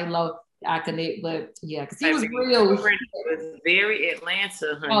like Shiloh. I connect, but yeah, because he was real. He was very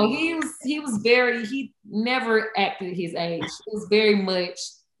Atlanta, honey. Oh, he was very. He never acted his age. It was very much.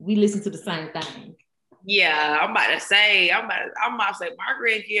 We listened to the same thing. Yeah, I'm about to say, my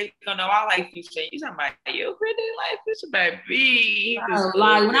grandkids gonna know I like Future. You talking about your granddad like Future, baby?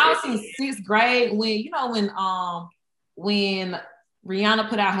 Like when I was in 6th grade, when Rihanna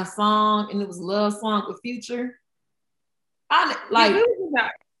put out her song and it was a love song with Future, I like. It was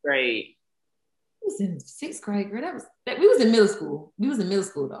not great. We was in 6th grade, girl. We was in middle school. We was in middle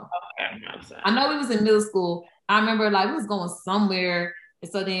school though. Okay, I know we was in middle school. I remember like we was going somewhere.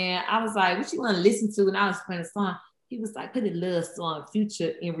 And so then I was like, what you want to listen to? And I was playing a song. He was like, put a love song,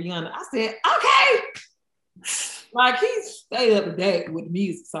 Future and Rihanna. I said, okay. Like he stayed up to date with the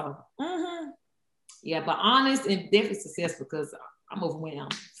music. So, yeah, but Honest and definitely Successful because I'm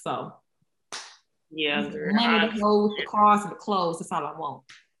overwhelmed. So, yeah, money to hold the cars and the clothes. That's all I want.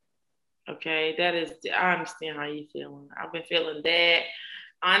 Okay, I understand how you feeling. I've been feeling that.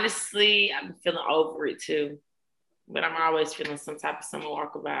 Honestly, I've been feeling over it too. But I'm always feeling some type of Summer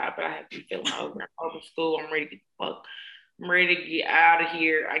Walker vibe. But I have been feeling over school. I'm ready to get fucked. I'm ready to get out of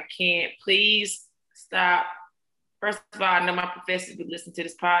here. I can't. Please stop. First of all, I know my professors would listen to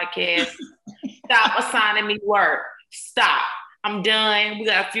this podcast. Stop assigning me work. Stop. I'm done. We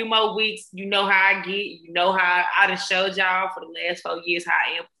got a few more weeks. You know how I get. You know how I done showed y'all for the last 4 years how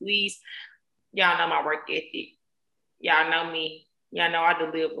I am. Please. Y'all know my work ethic. Y'all know me. Y'all know I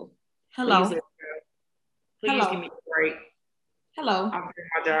deliver. Hello. Please give me a break. Hello. I'm doing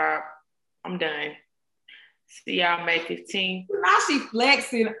my job. I'm done. See y'all May 15th. Now she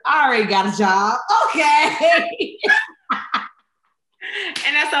flexing. I already got a job. Okay.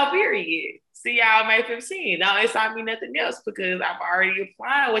 And that's all period. See y'all May 15th. Don't assign me nothing else because I've already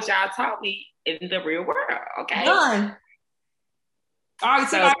applied what y'all taught me in the real world. Okay. Done. All right,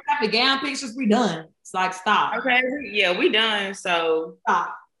 so our type of gown pictures, we done. It's like stop. Okay, yeah, we done. So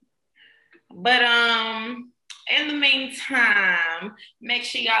stop. But In the meantime, make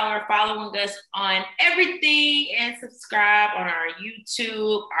sure y'all are following us on everything and subscribe on our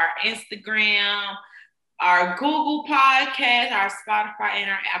YouTube, our Instagram, our Google Podcast, our Spotify, and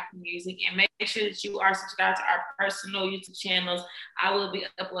our Apple Music. And make sure that you are subscribed to our personal YouTube channels. I will be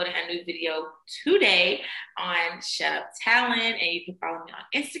uploading a new video today on Shut Up Talent. And you can follow me on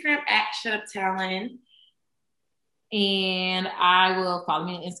Instagram at Shut Up Talent. And I will follow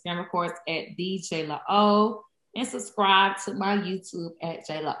me on Instagram, of course, at DJLaO. And subscribe to my YouTube at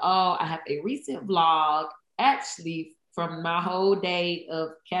JLaO. I have a recent vlog, actually, from my whole day of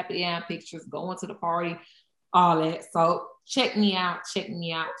Capitan pictures, going to the party, all that. So check me out. Huh?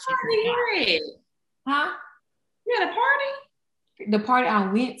 You had a party? The party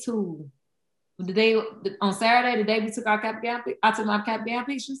I went to on Saturday, the day we took our Capitan, I took my Capitan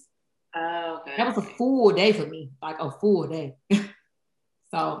pictures. Oh, okay. That was a full day for me, like a full day.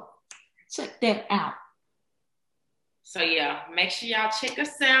 So check that out. So yeah, make sure y'all check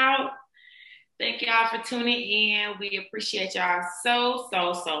us out. Thank y'all for tuning in. We appreciate y'all so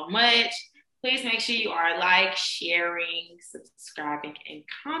much. Please make sure you are sharing, subscribing, and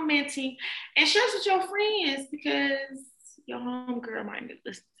commenting. And share this with your friends because your homegirl might be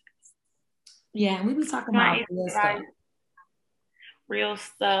listening to this. Yeah, and we be talking about real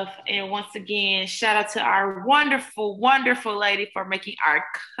stuff. And once again, shout out to our wonderful, wonderful lady for making our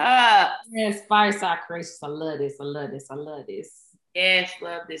cup. Yes, Fireside Creations. I love this. Yes,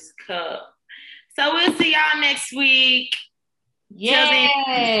 love this cup. So we'll see y'all next week.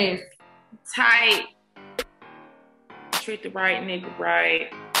 Yes. Tight. Treat the right nigga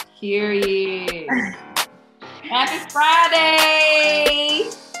right. Period. Happy Friday.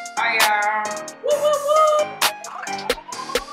 Bye, y'all.